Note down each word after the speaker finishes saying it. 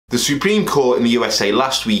The Supreme Court in the USA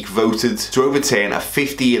last week voted to overturn a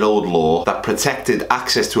 50-year-old law that protected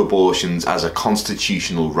access to abortions as a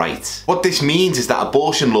constitutional right. What this means is that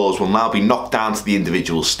abortion laws will now be knocked down to the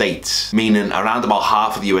individual states, meaning around about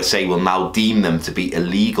half of the USA will now deem them to be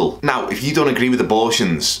illegal. Now, if you don't agree with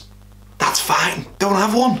abortions, that's fine. Don't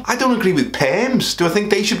have one. I don't agree with perms. Do I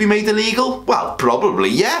think they should be made illegal? Well, probably,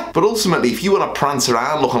 yeah. But ultimately, if you want to prance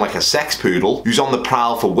around looking like a sex poodle who's on the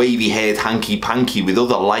prowl for wavy-haired hanky-panky with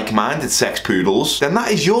other like-minded sex poodles, then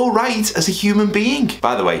that is your right as a human being.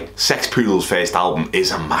 By the way, Sex Poodle's first album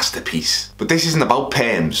is a masterpiece. But this isn't about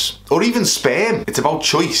perms or even sperm. It's about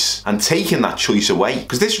choice and taking that choice away.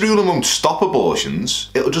 Because this ruling won't stop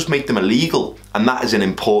abortions, it'll just make them illegal. And that is an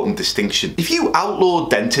important distinction. If you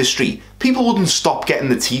outlawed dentistry, people wouldn't stop getting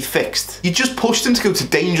the teeth fixed. You'd just push them to go to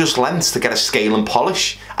dangerous lengths to get a scale and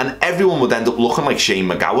polish, and everyone would end up looking like Shane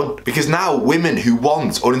McGowan. Because now women who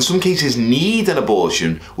want, or in some cases need an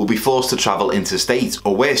abortion, will be forced to travel interstate,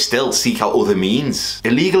 or worse still, seek out other means.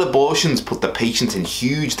 Illegal abortions put the patient in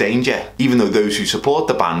huge danger, even though those who support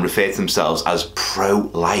the ban refer to themselves as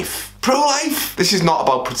pro-life. Pro-life? This is not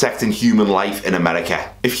about protecting human life in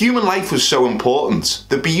America. If human life was so important,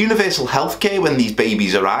 there'd be universal healthcare when these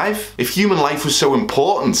babies arrive. If human life was so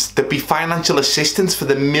important, there'd be financial assistance for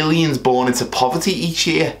the millions born into poverty each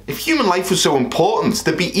year. If human life was so important,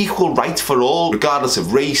 there'd be equal rights for all, regardless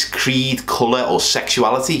of race, creed, colour or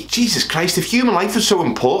sexuality. Jesus Christ, if human life was so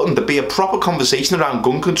important, there'd be a proper conversation around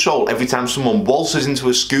gun control every time someone waltzes into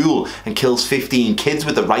a school and kills 15 kids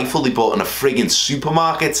with a rifle they bought in a friggin'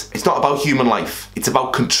 supermarket. It's not about human life, it's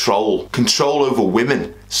about control. Control over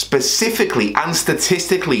women, specifically and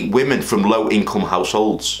statistically women from low-income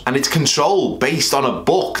households. And it's control based on a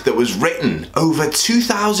book that was written over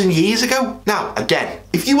 2,000 years ago. Now, again,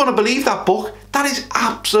 if you want to believe that book, that is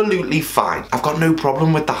absolutely fine. I've got no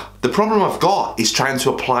problem with that. The problem I've got is trying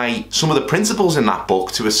to apply some of the principles in that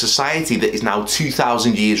book to a society that is now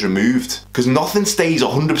 2,000 years removed. Because nothing stays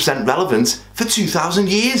 100% relevant for 2,000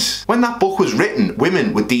 years. When that book was written,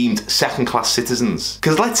 women were deemed second-class citizens.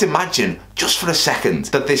 Because let's imagine, just for a second,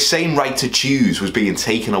 that this same right to choose was being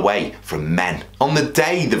taken away from men. On the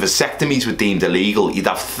day the vasectomies were deemed illegal, you'd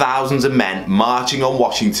have thousands of men marching on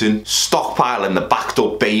Washington, stockpiling the backed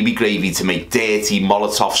up baby gravy to make dirty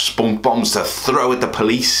Molotov spunk bombs to throw at the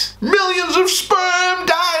police. Millions of sperm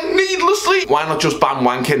dying needlessly. Why not just ban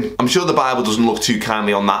wanking? I'm sure the Bible doesn't look too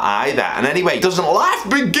kindly on that either. And anyway, doesn't life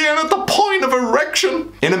begin at the point of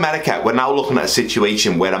erection? In America, we're now looking at a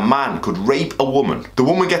situation where a man could rape a woman. The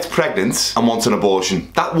woman gets pregnant and wants an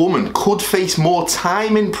abortion. That woman could face more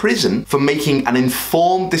time in prison for making an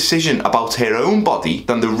informed decision about her own body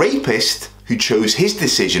than the rapist who chose his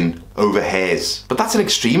decision over hers. But that's an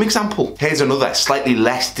extreme example. Here's another, slightly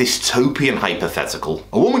less dystopian hypothetical.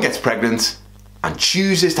 A woman gets pregnant and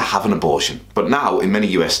chooses to have an abortion. But now, in many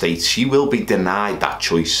US states, she will be denied that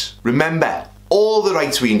choice. Remember, all the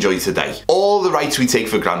rights we enjoy today, all the rights we take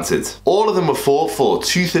for granted, all of them were fought for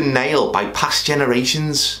tooth and nail by past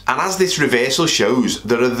generations. And as this reversal shows,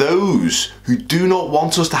 there are those who do not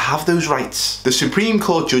want us to have those rights. The Supreme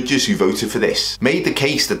Court judges who voted for this made the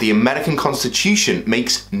case that the American Constitution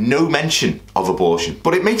makes no mention of abortion.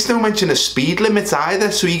 But it makes no mention of speed limits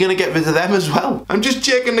either, so you're gonna get rid of them as well. I'm just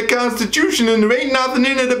checking the Constitution and there ain't nothing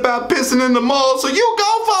in it about pissing in the mall, so you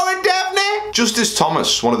go for it, Daphne! Justice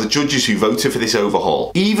Thomas, one of the judges who voted for this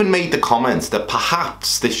overhaul, even made the comment that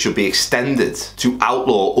perhaps this should be extended to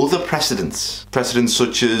outlaw other precedents. Precedents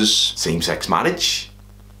such as same-sex marriage,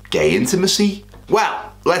 gay intimacy.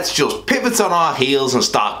 Well, let's just pivot on our heels and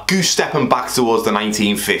start goose-stepping back towards the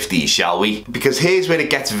 1950s, shall we? Because here's where it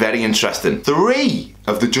gets very interesting. 3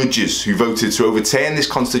 of the judges who voted to overturn this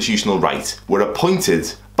constitutional right were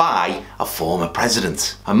appointed by a former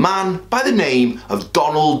president, a man by the name of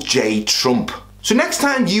Donald J. Trump. So next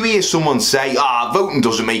time you hear someone say, voting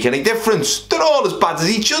doesn't make any difference, they're all as bad as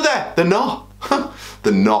each other. They're not.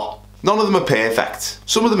 They're not. None of them are perfect.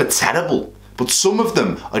 Some of them are terrible. But some of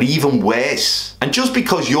them are even worse. And just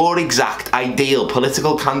because your exact ideal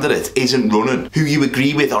political candidate isn't running who you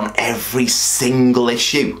agree with on every single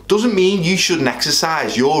issue, doesn't mean you shouldn't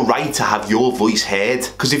exercise your right to have your voice heard.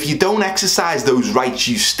 Because if you don't exercise those rights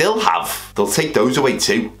you still have, they'll take those away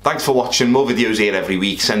too. Thanks for watching. More videos here every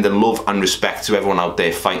week. Sending love and respect to everyone out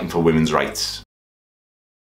there fighting for women's rights.